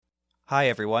Hi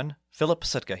everyone, Philip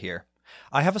Psutka here.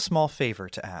 I have a small favor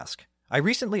to ask. I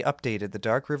recently updated the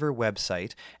Dark River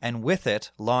website and with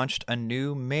it launched a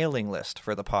new mailing list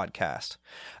for the podcast.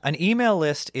 An email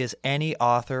list is any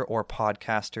author or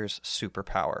podcaster's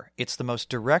superpower. It's the most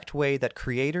direct way that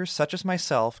creators such as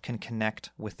myself can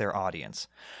connect with their audience.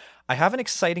 I have an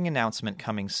exciting announcement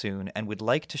coming soon and would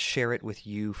like to share it with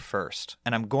you first,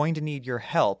 and I'm going to need your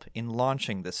help in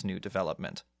launching this new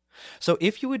development. So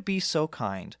if you would be so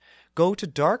kind, go to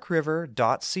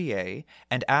darkriver.ca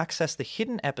and access the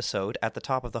hidden episode at the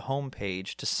top of the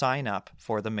homepage to sign up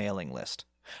for the mailing list.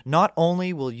 Not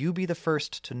only will you be the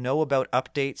first to know about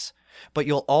updates, but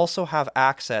you'll also have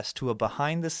access to a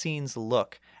behind-the-scenes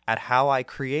look at how I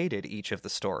created each of the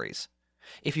stories.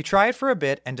 If you try it for a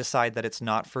bit and decide that it's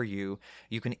not for you,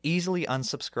 you can easily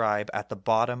unsubscribe at the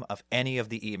bottom of any of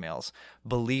the emails.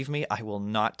 Believe me, I will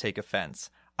not take offense.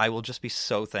 I will just be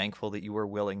so thankful that you were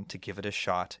willing to give it a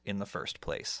shot in the first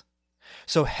place.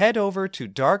 So head over to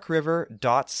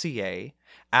darkriver.ca,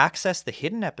 access the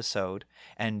hidden episode,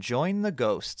 and join the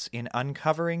ghosts in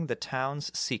uncovering the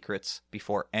town's secrets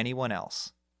before anyone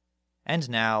else. And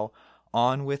now,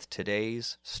 on with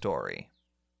today's story.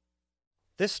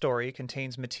 This story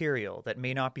contains material that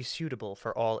may not be suitable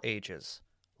for all ages.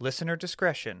 Listener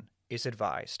discretion is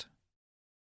advised.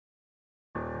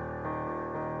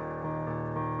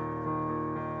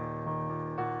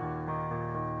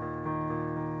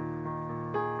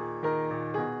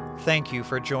 Thank you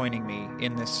for joining me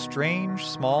in this strange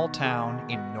small town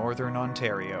in northern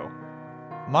Ontario.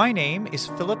 My name is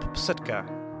Philip Psutka.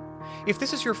 If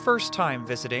this is your first time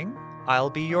visiting, I'll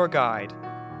be your guide.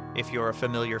 If you're a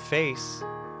familiar face,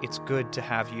 it's good to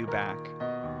have you back.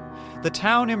 The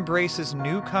town embraces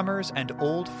newcomers and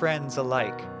old friends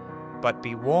alike, but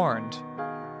be warned,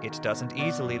 it doesn't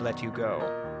easily let you go.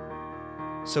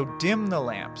 So dim the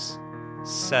lamps,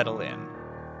 settle in.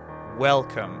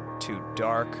 Welcome to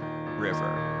Dark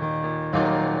River.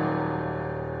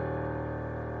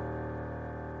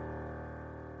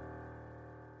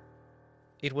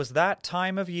 It was that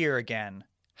time of year again,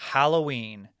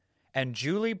 Halloween, and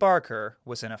Julie Barker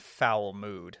was in a foul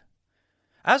mood.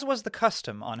 As was the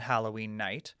custom on Halloween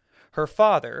night, her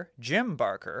father, Jim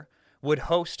Barker, would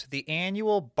host the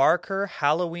annual Barker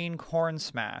Halloween Corn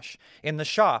Smash in the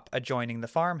shop adjoining the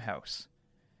farmhouse.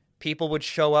 People would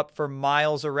show up for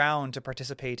miles around to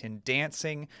participate in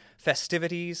dancing,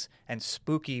 festivities, and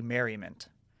spooky merriment.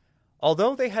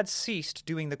 Although they had ceased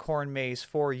doing the corn maze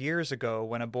 4 years ago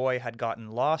when a boy had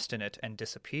gotten lost in it and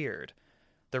disappeared,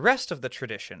 the rest of the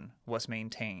tradition was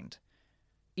maintained.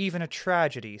 Even a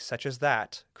tragedy such as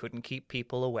that couldn't keep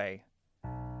people away.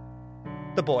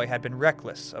 The boy had been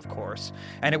reckless, of course,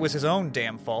 and it was his own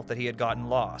damn fault that he had gotten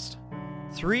lost.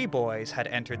 3 boys had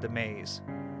entered the maze,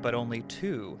 but only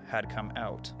 2 had come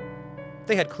out.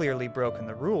 They had clearly broken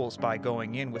the rules by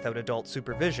going in without adult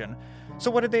supervision,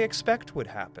 so what did they expect would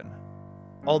happen?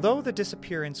 Although the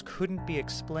disappearance couldn't be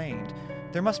explained,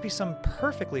 there must be some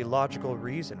perfectly logical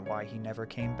reason why he never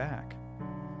came back.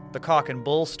 The cock and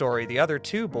bull story the other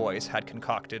 2 boys had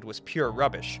concocted was pure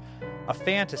rubbish, a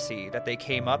fantasy that they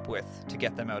came up with to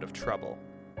get them out of trouble.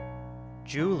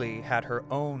 Julie had her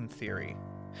own theory.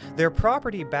 Their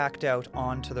property backed out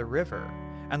onto the river,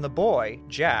 and the boy,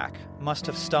 Jack, must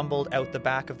have stumbled out the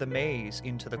back of the maze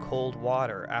into the cold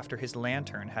water after his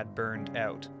lantern had burned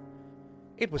out.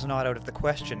 It was not out of the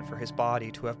question for his body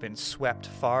to have been swept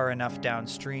far enough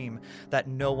downstream that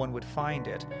no one would find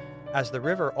it, as the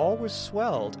river always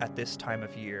swelled at this time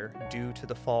of year due to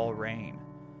the fall rain.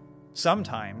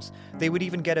 Sometimes they would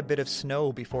even get a bit of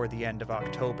snow before the end of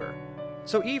October,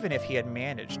 so even if he had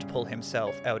managed to pull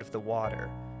himself out of the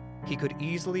water, he could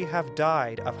easily have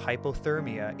died of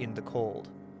hypothermia in the cold.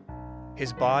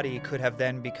 His body could have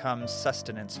then become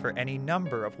sustenance for any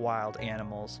number of wild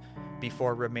animals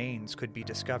before remains could be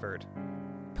discovered.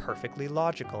 Perfectly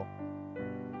logical.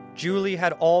 Julie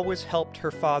had always helped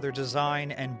her father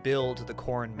design and build the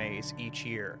corn maze each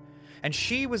year, and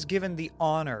she was given the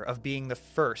honor of being the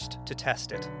first to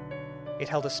test it. It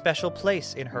held a special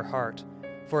place in her heart,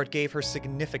 for it gave her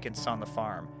significance on the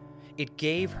farm. It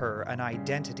gave her an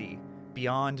identity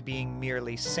beyond being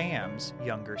merely Sam's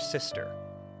younger sister.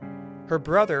 Her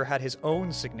brother had his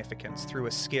own significance through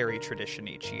a scary tradition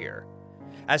each year.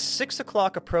 As 6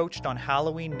 o'clock approached on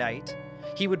Halloween night,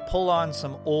 he would pull on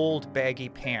some old baggy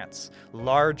pants,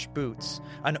 large boots,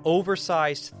 an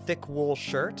oversized thick wool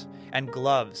shirt, and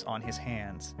gloves on his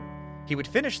hands. He would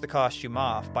finish the costume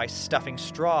off by stuffing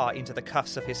straw into the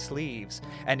cuffs of his sleeves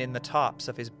and in the tops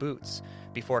of his boots,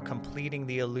 before completing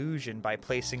the illusion by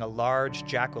placing a large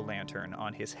jack-o'-lantern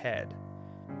on his head.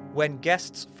 When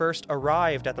guests first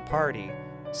arrived at the party,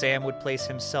 Sam would place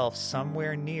himself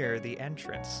somewhere near the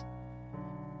entrance.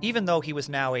 Even though he was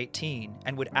now 18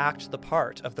 and would act the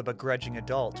part of the begrudging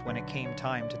adult when it came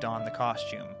time to don the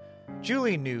costume,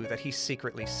 Julie knew that he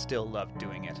secretly still loved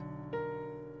doing it.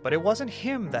 But it wasn't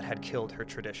him that had killed her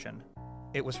tradition.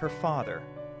 It was her father.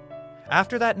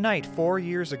 After that night 4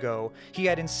 years ago, he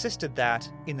had insisted that,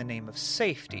 in the name of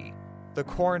safety, the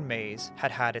corn maze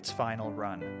had had its final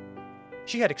run.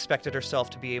 She had expected herself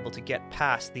to be able to get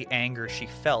past the anger she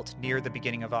felt near the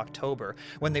beginning of October,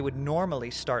 when they would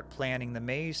normally start planning the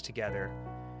maze together.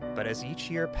 But as each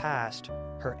year passed,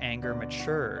 her anger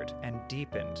matured and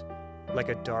deepened, like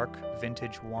a dark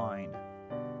vintage wine.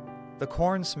 The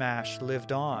corn smash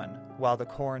lived on, while the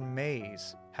corn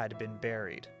maze had been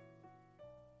buried.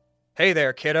 "Hey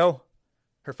there, kiddo!"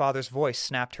 Her father's voice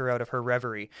snapped her out of her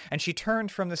reverie, and she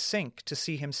turned from the sink to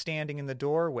see him standing in the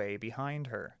doorway behind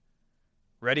her.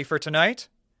 "Ready for tonight?"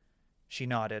 She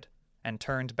nodded and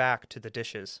turned back to the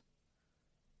dishes.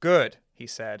 "Good," he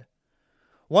said.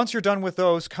 "Once you're done with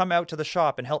those, come out to the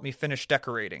shop and help me finish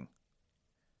decorating."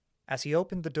 As he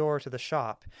opened the door to the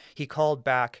shop, he called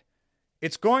back,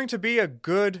 "It's going to be a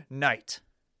good night."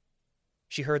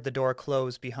 She heard the door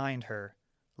close behind her,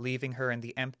 leaving her in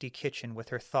the empty kitchen with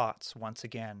her thoughts once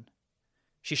again.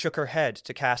 She shook her head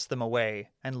to cast them away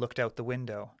and looked out the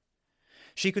window.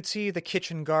 She could see the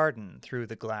kitchen garden through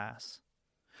the glass.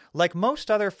 Like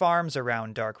most other farms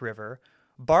around Dark River,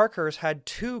 Barker's had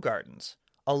 2 gardens,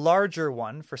 a larger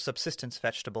one for subsistence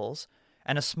vegetables,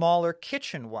 and a smaller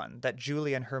kitchen one that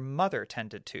Julie and her mother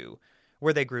tended to,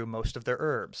 where they grew most of their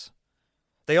herbs.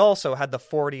 They also had the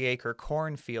 40-acre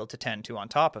cornfield to tend to on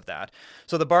top of that,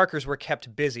 so the Barkers were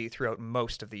kept busy throughout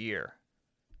most of the year.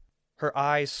 Her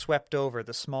eyes swept over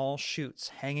the small shoots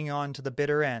hanging on to the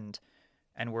bitter end,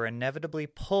 and were inevitably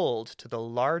pulled to the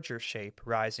larger shape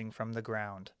rising from the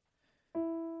ground.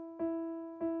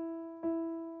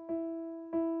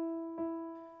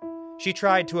 She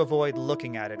tried to avoid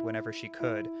looking at it whenever she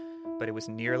could, but it was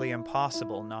nearly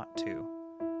impossible not to.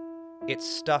 Its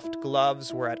stuffed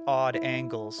gloves were at odd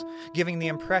angles, giving the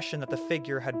impression that the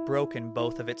figure had broken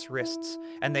both of its wrists,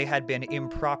 and they had been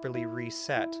improperly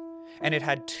reset, and it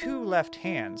had 2 left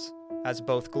hands, as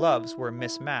both gloves were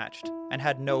mismatched and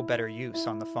had no better use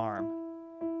on the farm.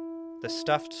 The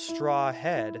stuffed straw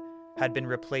head had been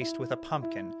replaced with a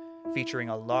pumpkin, featuring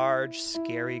a large,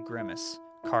 scary grimace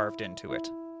carved into it.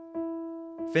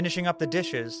 Finishing up the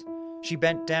dishes, she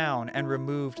bent down and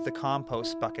removed the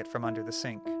compost bucket from under the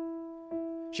sink.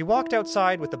 She walked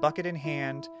outside with the bucket in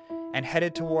hand and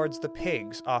headed towards the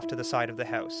pigs off to the side of the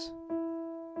house.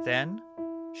 Then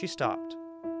she stopped,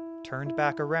 turned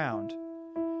back around,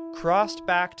 crossed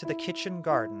back to the kitchen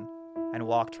garden, and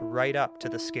walked right up to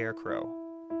the scarecrow.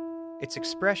 Its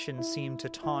expression seemed to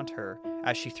taunt her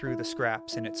as she threw the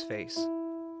scraps in its face.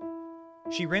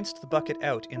 She rinsed the bucket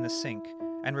out in the sink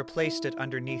and replaced it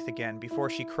underneath again before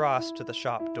she crossed to the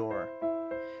shop door.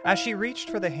 As she reached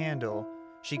for the handle,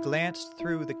 she glanced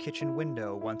through the kitchen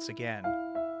window once again.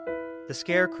 The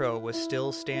scarecrow was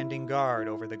still standing guard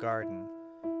over the garden,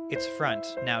 its front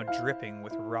now dripping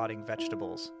with rotting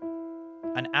vegetables.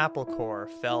 An apple core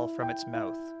fell from its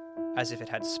mouth, as if it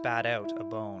had spat out a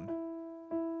bone.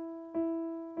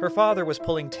 Her father was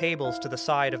pulling tables to the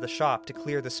side of the shop to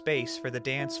clear the space for the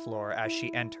dance floor as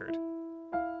she entered.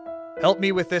 "Help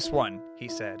me with this one," he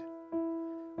said.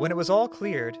 When it was all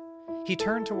cleared, he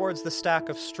turned towards the stack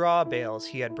of straw bales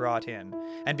he had brought in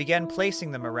and began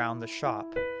placing them around the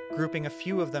shop, grouping a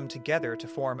few of them together to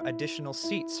form additional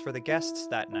seats for the guests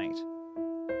that night.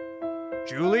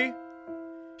 "Julie?"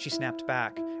 She snapped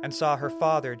back and saw her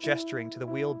father gesturing to the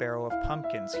wheelbarrow of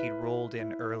pumpkins he'd rolled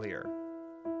in earlier.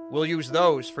 "We'll use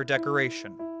those for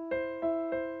decoration."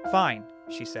 "Fine,"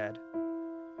 she said.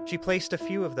 She placed a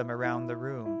few of them around the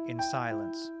room in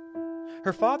silence.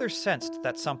 Her father sensed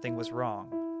that something was wrong,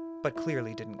 but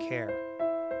clearly didn't care.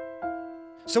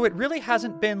 "So it really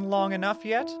hasn't been long enough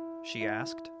yet?" she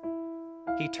asked.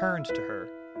 He turned to her,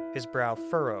 his brow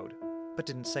furrowed, but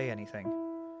didn't say anything.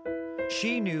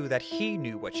 She knew that he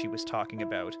knew what she was talking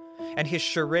about, and his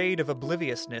charade of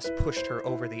obliviousness pushed her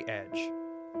over the edge.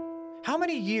 How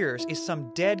many years is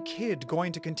some dead kid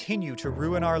going to continue to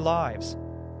ruin our lives?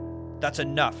 "That's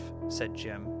enough," said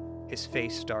Jim, his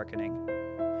face darkening.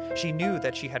 She knew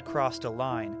that she had crossed a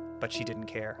line, but she didn't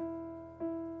care.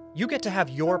 "You get to have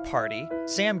your party.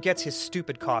 Sam gets his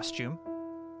stupid costume."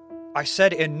 "I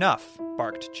said enough,"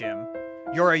 barked Jim.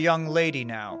 "You're a young lady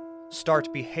now.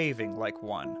 Start behaving like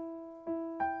one."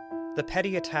 The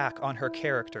petty attack on her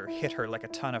character hit her like a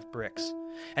ton of bricks,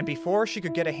 and before she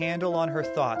could get a handle on her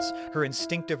thoughts, her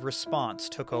instinctive response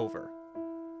took over.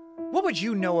 "What would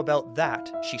you know about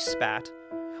that?" she spat.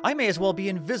 I may as well be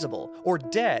invisible or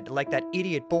dead like that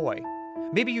idiot boy.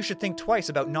 Maybe you should think twice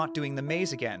about not doing the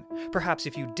maze again. Perhaps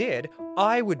if you did,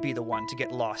 I would be the one to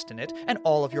get lost in it, and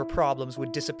all of your problems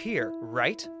would disappear,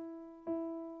 right?"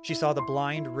 She saw the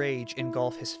blind rage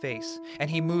engulf his face, and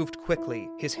he moved quickly,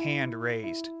 his hand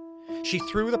raised. She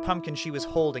threw the pumpkin she was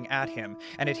holding at him,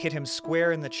 and it hit him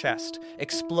square in the chest,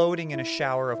 exploding in a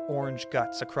shower of orange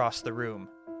guts across the room.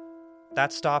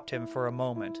 That stopped him for a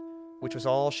moment, which was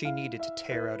all she needed to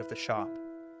tear out of the shop.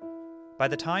 By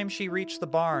the time she reached the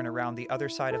barn around the other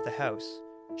side of the house,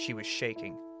 she was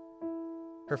shaking.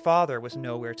 Her father was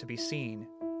nowhere to be seen.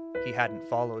 He hadn't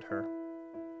followed her.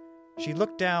 She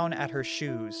looked down at her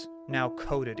shoes, now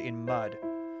coated in mud,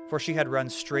 for she had run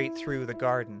straight through the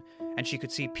garden, and she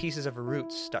could see pieces of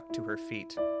roots stuck to her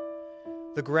feet.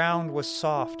 The ground was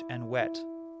soft and wet.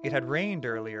 It had rained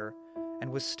earlier,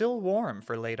 and was still warm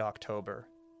for late October.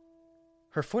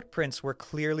 Her footprints were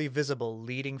clearly visible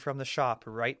leading from the shop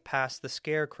right past the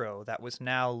scarecrow that was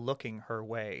now looking her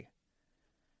way.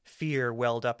 Fear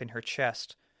welled up in her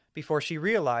chest before she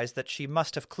realized that she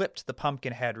must have clipped the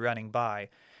pumpkin head running by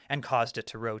and caused it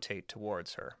to rotate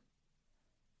towards her.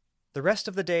 The rest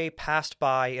of the day passed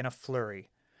by in a flurry,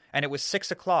 and it was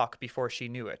 6 o'clock before she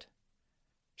knew it.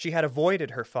 She had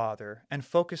avoided her father and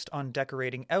focused on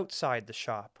decorating outside the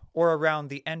shop or around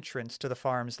the entrance to the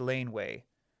farm's laneway,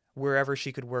 wherever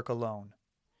she could work alone.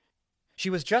 She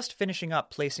was just finishing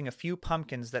up placing a few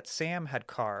pumpkins that Sam had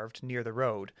carved near the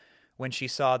road when she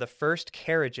saw the first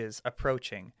carriages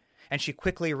approaching, and she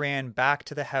quickly ran back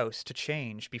to the house to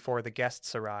change before the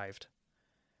guests arrived.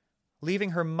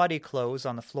 Leaving her muddy clothes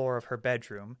on the floor of her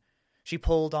bedroom, she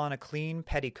pulled on a clean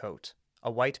petticoat, a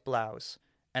white blouse,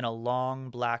 and a long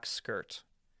black skirt.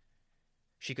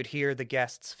 She could hear the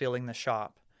guests filling the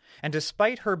shop, and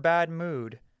despite her bad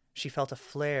mood, she felt a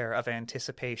flare of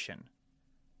anticipation.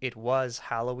 It was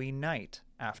Halloween night,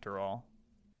 after all.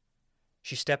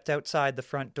 She stepped outside the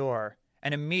front door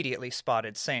and immediately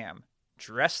spotted Sam,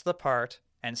 dressed the part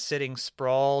and sitting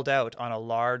sprawled out on a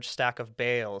large stack of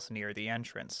bales near the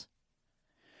entrance.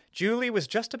 Julie was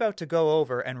just about to go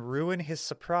over and ruin his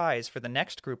surprise for the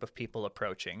next group of people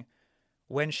approaching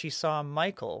when she saw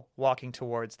Michael walking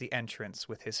towards the entrance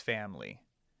with his family.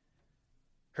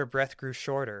 Her breath grew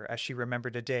shorter as she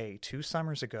remembered a day 2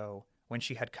 summers ago when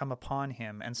she had come upon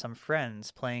him and some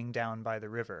friends playing down by the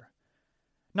river.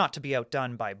 Not to be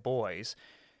outdone by boys,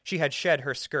 she had shed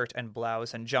her skirt and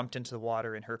blouse and jumped into the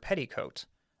water in her petticoat,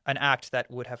 an act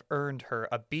that would have earned her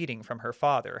a beating from her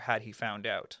father had he found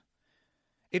out.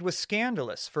 It was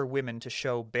scandalous for women to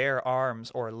show bare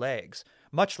arms or legs,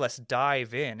 much less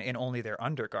dive in only their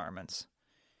undergarments.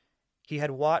 He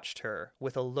had watched her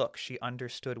with a look she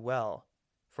understood well,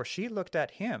 for she looked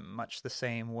at him much the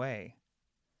same way.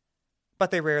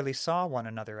 But they rarely saw one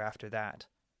another after that,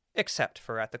 except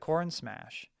for at the corn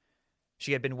smash.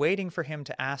 She had been waiting for him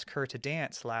to ask her to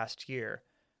dance last year,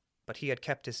 but he had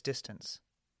kept his distance.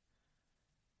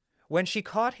 When she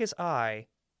caught his eye,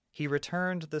 he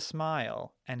returned the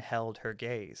smile and held her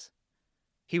gaze.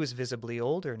 He was visibly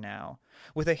older now,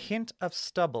 with a hint of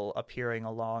stubble appearing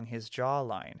along his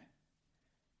jawline.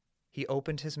 He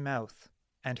opened his mouth,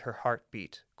 and her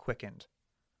heartbeat quickened.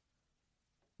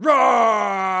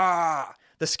 "Rah!"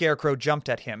 The scarecrow jumped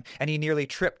at him, and he nearly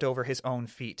tripped over his own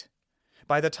feet.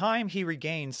 By the time he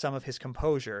regained some of his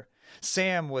composure,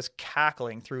 Sam was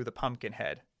cackling through the pumpkin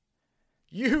head.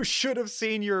 "You should have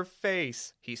seen your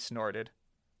face," he snorted.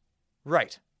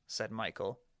 "Right," said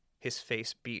Michael, his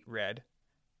face beet red.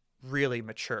 Really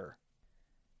mature.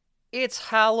 "It's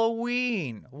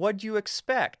Halloween. What'd you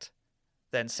expect?"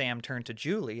 Then Sam turned to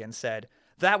Julie and said,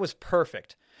 "That was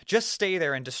perfect. Just stay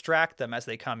there and distract them as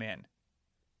they come in."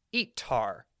 "Eat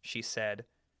tar," she said,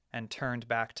 and turned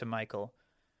back to Michael,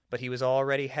 but he was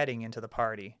already heading into the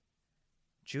party.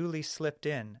 Julie slipped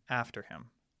in after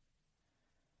him.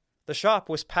 The shop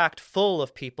was packed full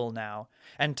of people now,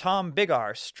 and Tom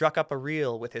Biggar struck up a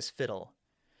reel with his fiddle.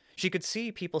 She could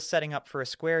see people setting up for a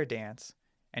square dance,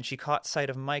 and she caught sight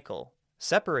of Michael,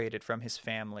 separated from his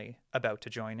family, about to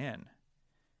join in.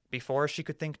 Before she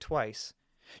could think twice,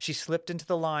 she slipped into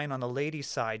the line on the ladies'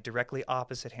 side directly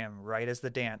opposite him right as the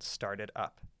dance started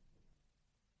up.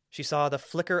 She saw the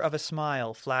flicker of a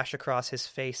smile flash across his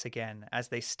face again as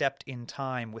they stepped in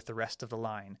time with the rest of the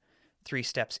line. 3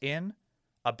 steps in,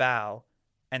 a bow,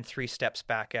 and 3 steps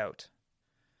back out.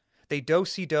 They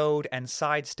do-si-doed and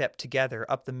sidestepped together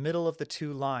up the middle of the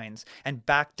 2 lines and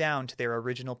back down to their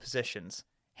original positions,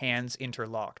 hands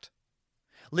interlocked.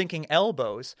 Linking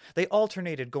elbows, they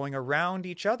alternated going around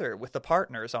each other with the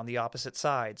partners on the opposite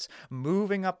sides,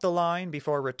 moving up the line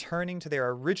before returning to their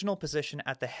original position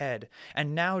at the head,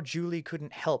 and now Julie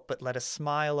couldn't help but let a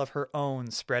smile of her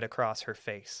own spread across her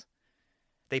face.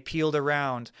 They peeled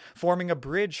around, forming a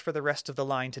bridge for the rest of the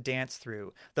line to dance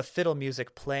through, the fiddle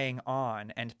music playing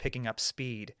on and picking up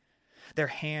speed. Their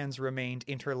hands remained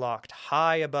interlocked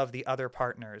high above the other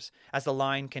partners as the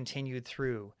line continued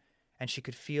through, and she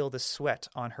could feel the sweat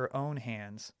on her own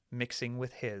hands mixing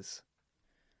with his.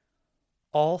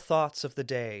 All thoughts of the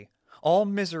day, all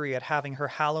misery at having her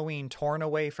Halloween torn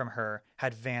away from her,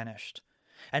 had vanished,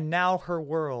 and now her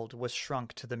world was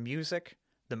shrunk to the music,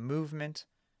 the movement,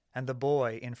 and the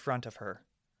boy in front of her.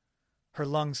 Her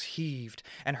lungs heaved,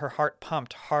 and her heart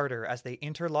pumped harder as they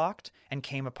interlocked and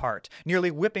came apart,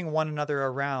 nearly whipping one another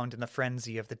around in the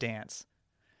frenzy of the dance.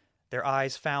 Their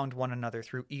eyes found one another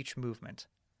through each movement.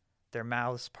 Their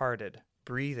mouths parted,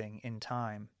 breathing in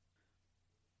time.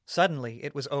 Suddenly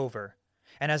it was over,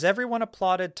 and as everyone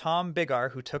applauded Tom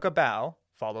Biggar, who took a bow,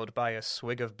 followed by a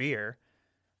swig of beer,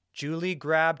 Julie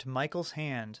grabbed Michael's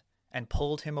hand and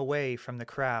pulled him away from the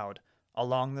crowd,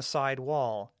 along the side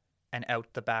wall, and out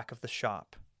the back of the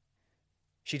shop.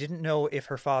 She didn't know if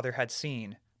her father had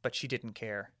seen, but she didn't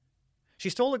care. She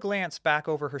stole a glance back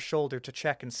over her shoulder to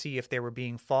check and see if they were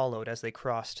being followed as they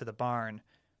crossed to the barn,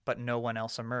 but no one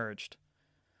else emerged.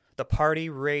 The party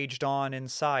raged on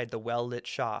inside the well-lit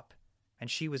shop,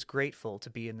 and she was grateful to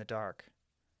be in the dark.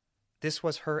 This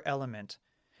was her element,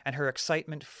 and her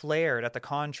excitement flared at the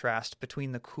contrast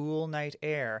between the cool night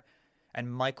air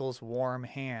and Michael's warm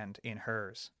hand in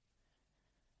hers.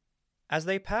 As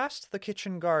they passed the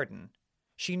kitchen garden,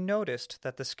 she noticed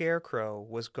that the scarecrow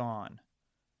was gone.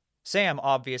 Sam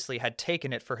obviously had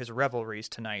taken it for his revelries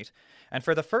tonight, and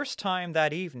for the first time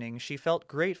that evening she felt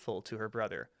grateful to her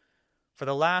brother, for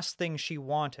the last thing she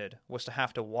wanted was to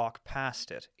have to walk past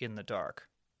it in the dark.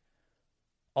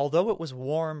 Although it was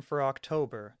warm for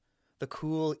October, the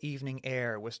cool evening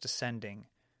air was descending,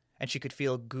 and she could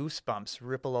feel goosebumps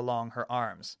ripple along her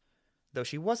arms, though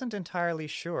she wasn't entirely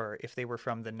sure if they were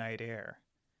from the night air.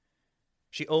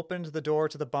 She opened the door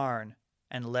to the barn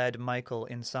and led Michael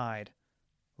inside,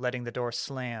 letting the door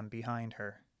slam behind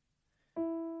her.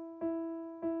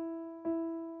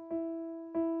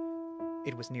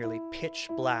 It was nearly pitch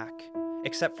black,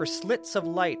 except for slits of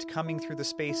light coming through the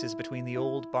spaces between the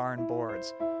old barn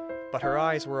boards, but her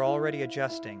eyes were already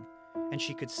adjusting, and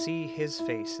she could see his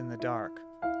face in the dark,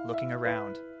 looking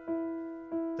around.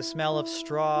 The smell of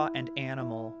straw and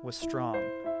animal was strong,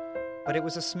 but it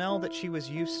was a smell that she was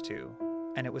used to,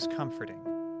 and it was comforting,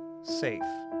 safe.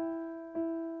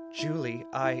 Julie,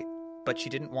 But she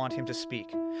didn't want him to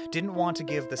speak, didn't want to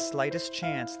give the slightest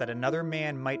chance that another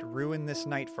man might ruin this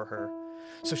night for her,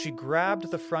 so she grabbed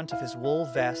the front of his wool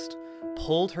vest,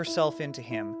 pulled herself into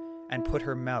him, and put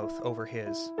her mouth over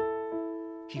his.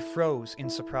 He froze in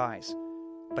surprise,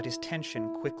 but his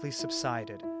tension quickly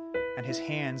subsided, and his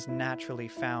hands naturally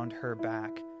found her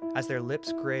back as their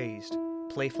lips grazed,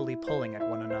 playfully pulling at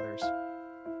one another's.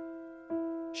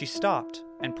 She stopped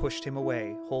and pushed him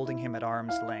away, holding him at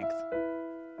arm's length.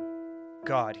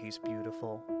 God, he's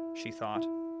beautiful, she thought.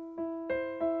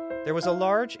 There was a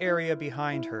large area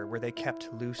behind her where they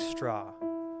kept loose straw.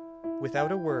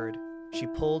 Without a word, she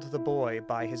pulled the boy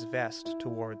by his vest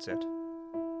towards it.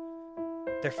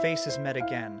 Their faces met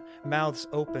again, mouths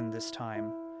open this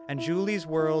time, and Julie's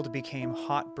world became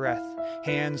hot breath,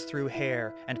 hands through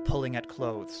hair and pulling at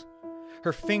clothes.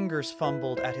 Her fingers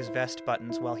fumbled at his vest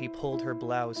buttons while he pulled her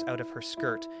blouse out of her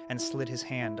skirt and slid his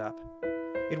hand up.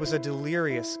 It was a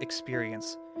delirious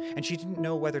experience, and she didn't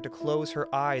know whether to close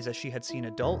her eyes as she had seen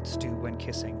adults do when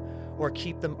kissing, or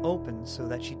keep them open so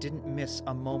that she didn't miss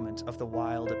a moment of the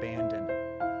wild abandon.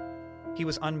 He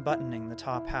was unbuttoning the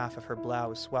top half of her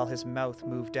blouse while his mouth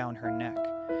moved down her neck,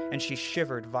 and she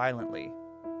shivered violently,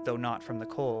 though not from the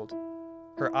cold,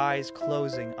 her eyes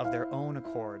closing of their own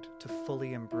accord to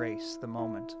fully embrace the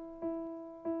moment.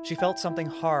 She felt something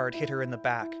hard hit her in the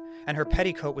back, and her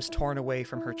petticoat was torn away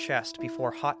from her chest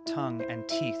before hot tongue and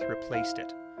teeth replaced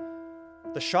it.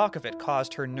 The shock of it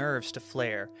caused her nerves to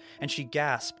flare, and she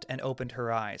gasped and opened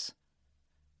her eyes.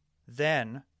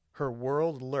 Then her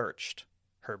world lurched,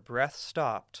 her breath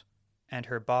stopped, and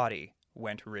her body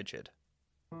went rigid.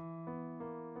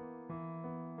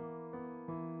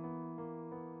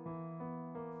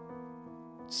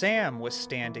 Sam was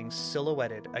standing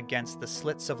silhouetted against the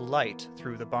slits of light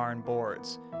through the barn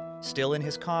boards, still in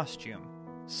his costume,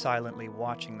 silently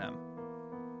watching them.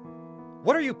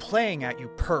 "What are you playing at, you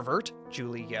pervert?"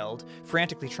 Julie yelled,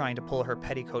 frantically trying to pull her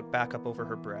petticoat back up over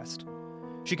her breast.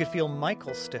 She could feel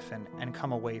Michael stiffen and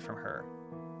come away from her.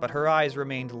 but her eyes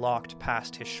remained locked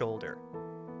past his shoulder.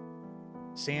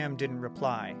 Sam didn't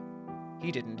reply.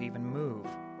 He didn't even move.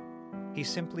 He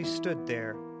simply stood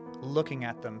there, looking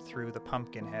at them through the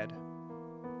pumpkin head.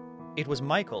 It was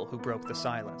Michael who broke the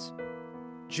silence.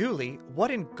 "Julie,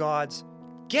 what in God's—"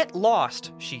 "Get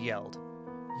lost!" she yelled.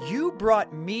 "You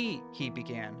brought me," he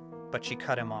began, but she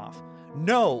cut him off.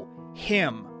 "No,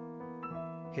 him!"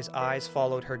 His eyes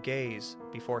followed her gaze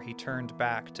before he turned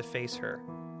back to face her.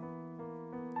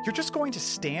 "You're just going to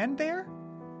stand there?"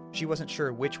 She wasn't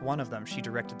sure which one of them she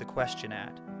directed the question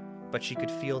at, but she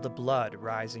could feel the blood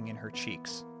rising in her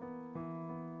cheeks.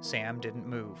 Sam didn't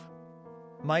move.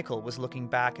 Michael was looking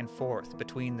back and forth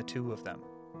between the two of them.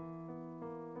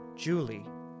 "Julie,"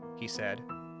 he said.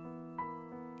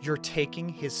 "You're taking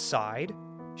his side?"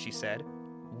 she said.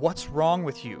 "What's wrong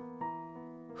with you?"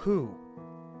 "Who?"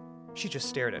 She just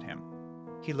stared at him.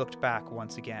 He looked back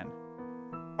once again.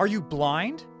 "Are you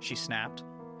blind?" she snapped.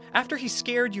 "After he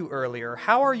scared you earlier,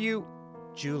 how are you—"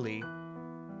 "Julie,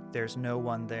 there's no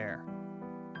one there."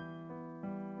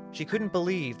 She couldn't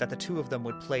believe that the two of them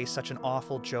would play such an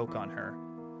awful joke on her.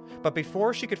 But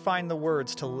before she could find the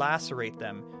words to lacerate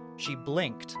them, she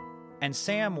blinked, and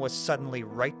Sam was suddenly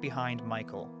right behind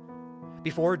Michael.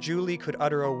 Before Julie could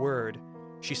utter a word,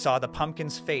 she saw the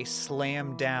pumpkin's face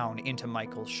slam down into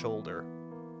Michael's shoulder.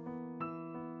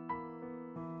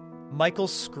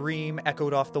 Michael's scream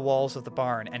echoed off the walls of the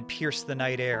barn and pierced the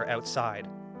night air outside.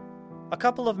 A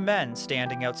couple of men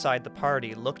standing outside the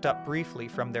party looked up briefly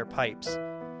from their pipes,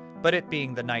 but it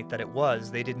being the night that it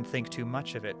was, they didn't think too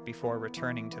much of it before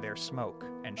returning to their smoke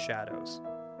and shadows.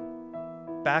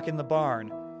 Back in the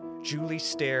barn, Julie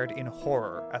stared in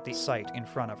horror at the sight in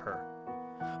front of her.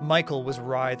 Michael was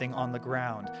writhing on the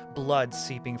ground, blood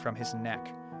seeping from his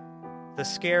neck. The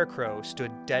scarecrow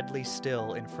stood deadly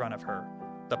still in front of her,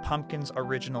 the pumpkin's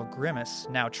original grimace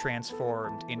now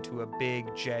transformed into a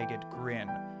big, jagged grin,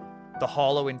 the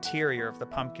hollow interior of the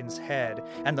pumpkin's head,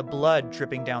 and the blood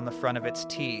dripping down the front of its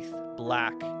teeth,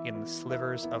 black in the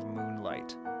slivers of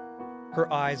moonlight.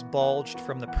 Her eyes bulged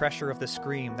from the pressure of the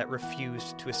scream that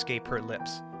refused to escape her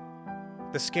lips.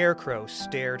 The scarecrow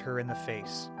stared her in the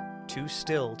face, too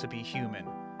still to be human,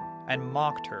 and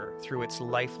mocked her through its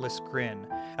lifeless grin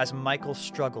as Michael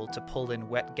struggled to pull in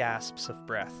wet gasps of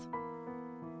breath.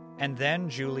 And then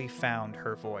Julie found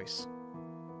her voice.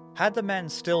 Had the men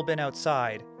still been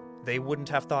outside, they wouldn't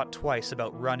have thought twice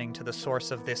about running to the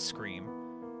source of this scream,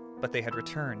 but they had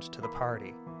returned to the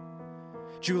party.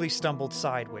 Julie stumbled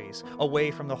sideways,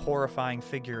 away from the horrifying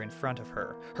figure in front of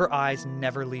her, her eyes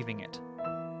never leaving it.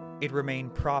 It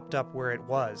remained propped up where it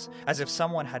was, as if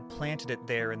someone had planted it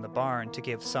there in the barn to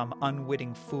give some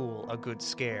unwitting fool a good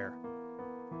scare.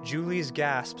 Julie's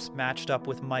gasps matched up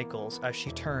with Michael's as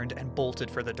she turned and bolted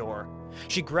for the door.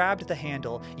 She grabbed the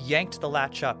handle, yanked the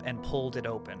latch up, and pulled it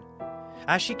open.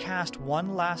 As she cast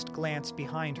one last glance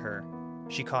behind her,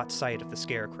 she caught sight of the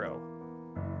scarecrow.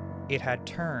 It had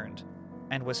turned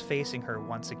and was facing her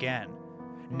once again,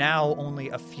 now only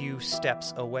a few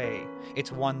steps away,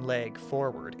 its one leg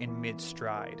forward in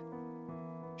mid-stride.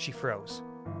 She froze,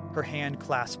 her hand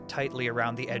clasped tightly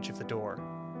around the edge of the door.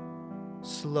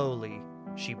 Slowly,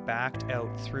 she backed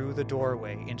out through the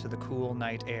doorway into the cool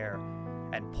night air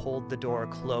and pulled the door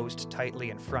closed tightly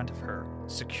in front of her,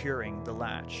 securing the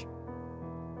latch.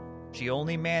 She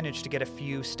only managed to get a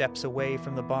few steps away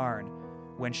from the barn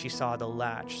when she saw the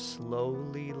latch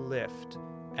slowly lift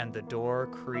and the door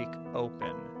creak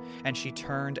open, and she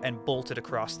turned and bolted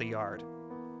across the yard.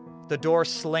 The door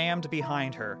slammed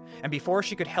behind her, and before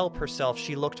she could help herself,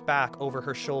 she looked back over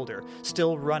her shoulder,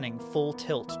 still running full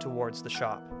tilt towards the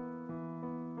shop.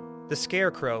 The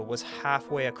scarecrow was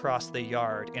halfway across the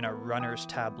yard in a runner's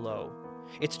tableau,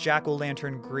 its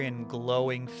jack-o'-lantern grin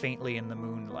glowing faintly in the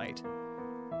moonlight.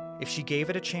 If she gave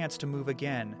it a chance to move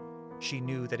again, she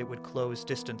knew that it would close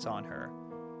distance on her,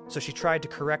 so she tried to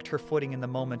correct her footing in the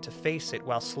moment to face it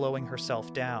while slowing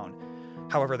herself down.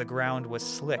 However, the ground was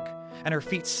slick, and her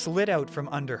feet slid out from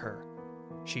under her.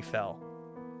 She fell.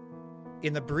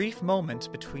 In the brief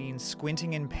moment between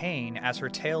squinting in pain as her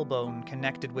tailbone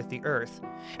connected with the earth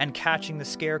and catching the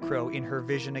scarecrow in her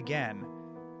vision again,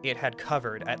 it had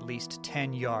covered at least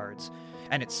 10 yards,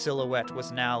 and its silhouette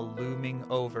was now looming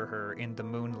over her in the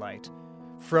moonlight,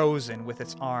 frozen with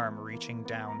its arm reaching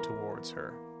down towards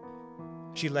her.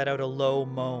 She let out a low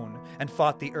moan and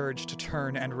fought the urge to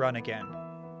turn and run again.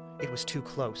 It was too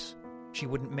close. She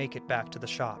wouldn't make it back to the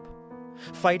shop.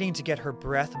 Fighting to get her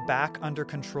breath back under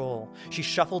control, she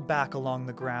shuffled back along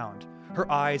the ground, her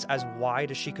eyes as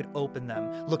wide as she could open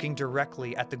them, looking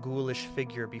directly at the ghoulish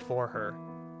figure before her.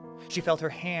 She felt her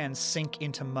hands sink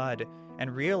into mud,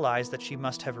 and realized that she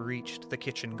must have reached the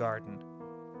kitchen garden.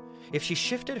 If she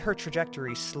shifted her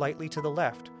trajectory slightly to the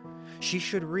left, she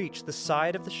should reach the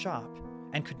side of the shop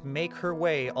and could make her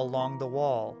way along the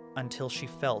wall until she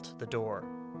felt the door.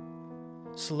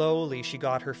 Slowly, she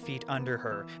got her feet under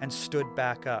her and stood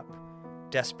back up,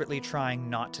 desperately trying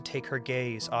not to take her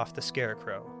gaze off the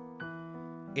scarecrow.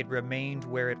 It remained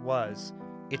where it was,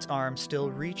 its arm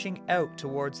still reaching out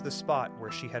towards the spot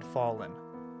where she had fallen.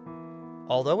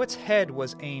 Although its head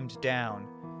was aimed down,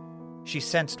 she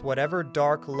sensed whatever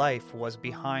dark life was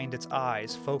behind its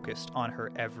eyes focused on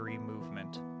her every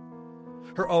movement.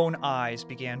 Her own eyes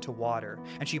began to water,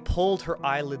 and she pulled her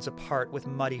eyelids apart with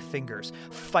muddy fingers,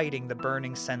 fighting the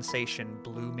burning sensation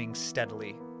blooming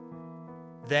steadily.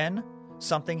 Then,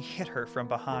 something hit her from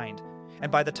behind,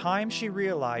 and by the time she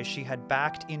realized she had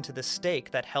backed into the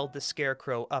stake that held the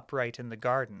scarecrow upright in the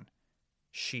garden,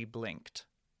 she blinked.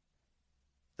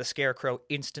 The scarecrow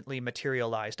instantly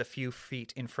materialized a few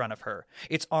feet in front of her,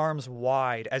 its arms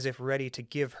wide as if ready to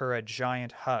give her a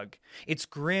giant hug, its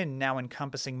grin now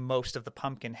encompassing most of the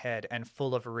pumpkin head and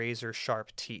full of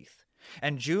razor-sharp teeth.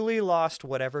 And Julie lost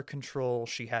whatever control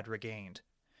she had regained.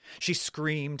 She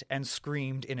screamed and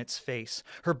screamed in its face,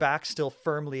 her back still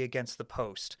firmly against the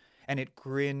post, and it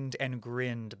grinned and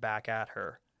grinned back at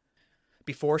her.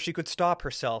 Before she could stop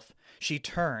herself, she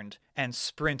turned and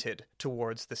sprinted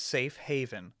towards the safe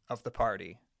haven of the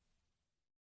party.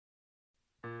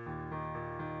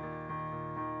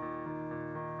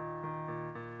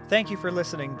 Thank you for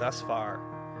listening thus far.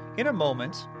 In a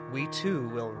moment, we too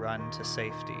will run to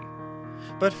safety.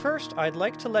 But first, I'd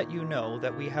like to let you know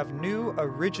that we have new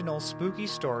original spooky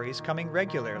stories coming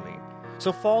regularly,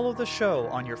 so follow the show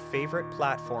on your favorite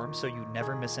platform so you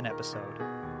never miss an episode.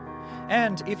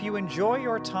 And if you enjoy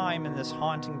your time in this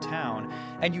haunting town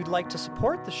and you'd like to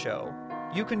support the show,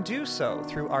 you can do so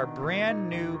through our brand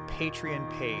new Patreon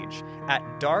page at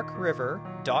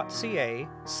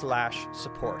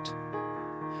darkriver.ca/support.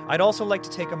 I'd also like to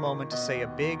take a moment to say a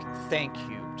big thank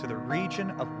you to the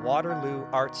Region of Waterloo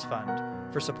Arts Fund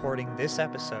for supporting this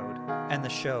episode and the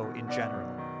show in general.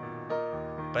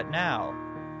 But now,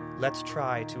 let's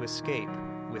try to escape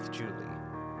with Julie.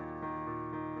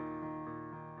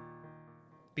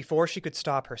 Before she could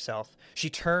stop herself, she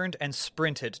turned and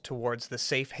sprinted towards the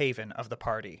safe haven of the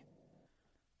party.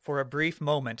 For a brief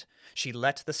moment, she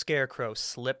let the scarecrow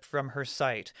slip from her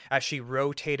sight as she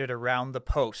rotated around the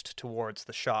post towards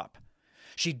the shop.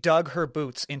 She dug her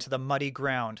boots into the muddy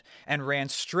ground and ran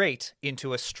straight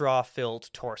into a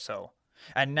straw-filled torso.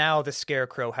 And now the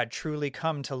scarecrow had truly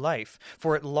come to life,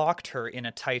 for it locked her in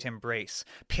a tight embrace,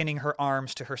 pinning her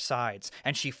arms to her sides,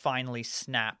 and she finally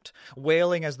snapped,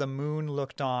 wailing as the moon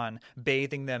looked on,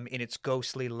 bathing them in its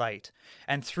ghostly light.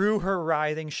 And through her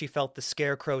writhing she felt the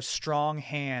scarecrow's strong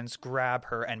hands grab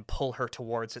her and pull her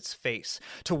towards its face,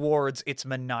 towards its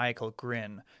maniacal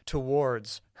grin,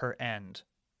 towards her end.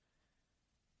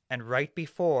 And right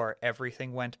before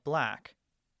everything went black,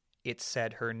 it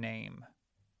said her name.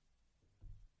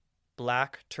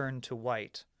 Black turned to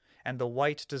white, and the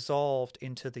white dissolved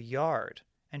into the yard,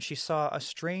 and she saw a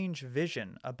strange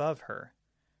vision above her.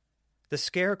 The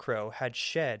scarecrow had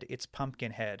shed its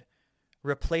pumpkin head,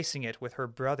 replacing it with her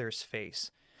brother's face,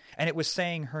 and it was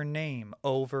saying her name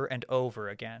over and over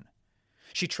again.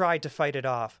 She tried to fight it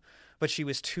off, but she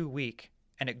was too weak,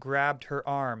 and it grabbed her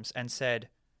arms and said,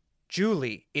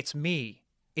 "Julie, it's me.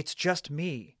 It's just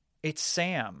me. It's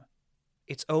Sam.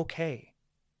 It's okay."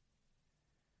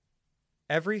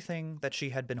 Everything that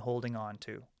she had been holding on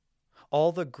to,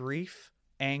 all the grief,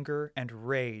 anger, and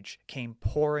rage came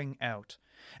pouring out,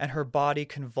 and her body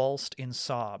convulsed in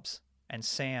sobs, and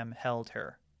Sam held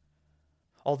her.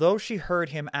 Although she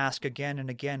heard him ask again and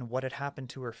again what had happened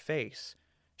to her face,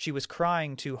 she was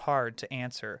crying too hard to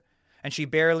answer, and she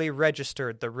barely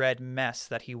registered the red mess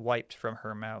that he wiped from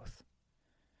her mouth.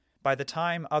 By the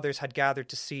time others had gathered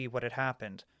to see what had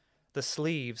happened, the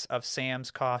sleeves of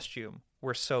Sam's costume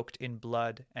were soaked in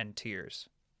blood and tears.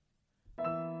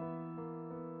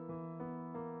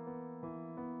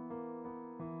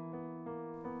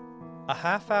 A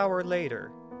half hour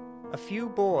later, a few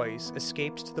boys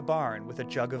escaped to the barn with a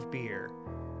jug of beer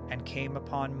and came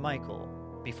upon Michael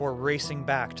before racing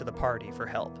back to the party for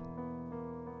help.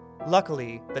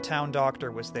 Luckily, the town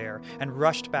doctor was there and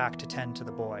rushed back to tend to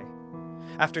the boy.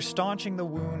 After staunching the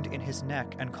wound in his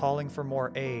neck and calling for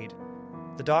more aid,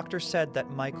 the doctor said that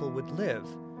Michael would live,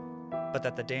 but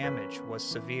that the damage was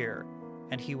severe,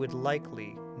 and he would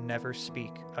likely never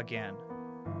speak again.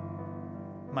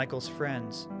 Michael's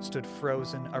friends stood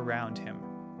frozen around him,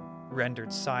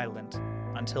 rendered silent,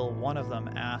 until one of them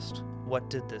asked what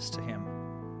did this to him.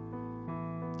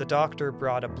 The doctor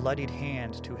brought a bloodied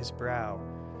hand to his brow,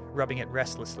 rubbing it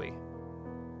restlessly.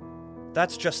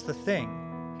 "That's just the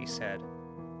thing," he said.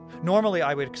 "Normally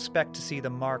I would expect to see the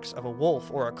marks of a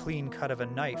wolf or a clean cut of a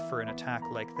knife for an attack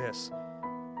like this.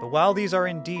 But while these are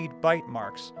indeed bite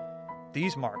marks,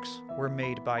 these marks were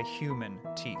made by human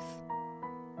teeth."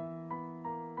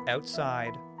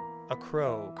 Outside, a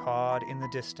crow cawed in the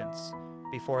distance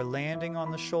before landing on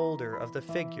the shoulder of the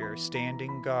figure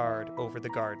standing guard over the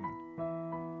garden.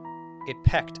 It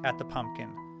pecked at the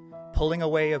pumpkin, pulling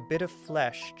away a bit of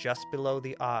flesh just below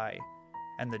the eye,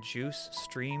 and the juice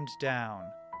streamed down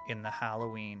in the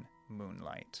Halloween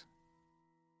moonlight.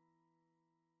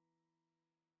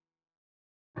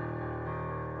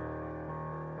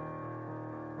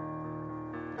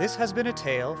 This has been a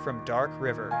tale from Dark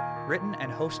River, written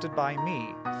and hosted by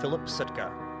me, Philip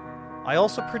Sutka. I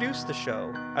also produced the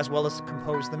show, as well as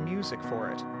composed the music for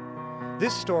it.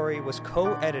 This story was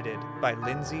co-edited by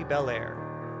Lindsay Belair.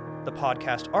 The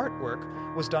podcast artwork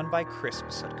was done by Chris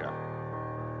Sutka.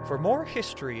 For more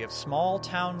history of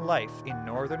small-town life in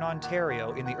Northern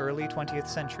Ontario in the early 20th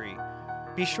century,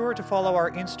 be sure to follow our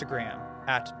Instagram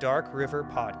at Dark River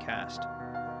Podcast.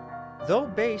 Though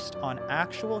based on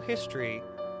actual history,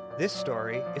 this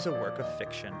story is a work of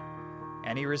fiction.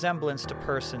 Any resemblance to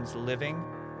persons living,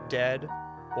 dead,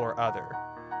 or other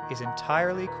is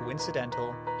entirely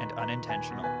coincidental and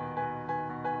unintentional.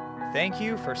 Thank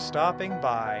you for stopping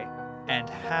by, and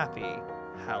happy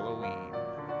Halloween.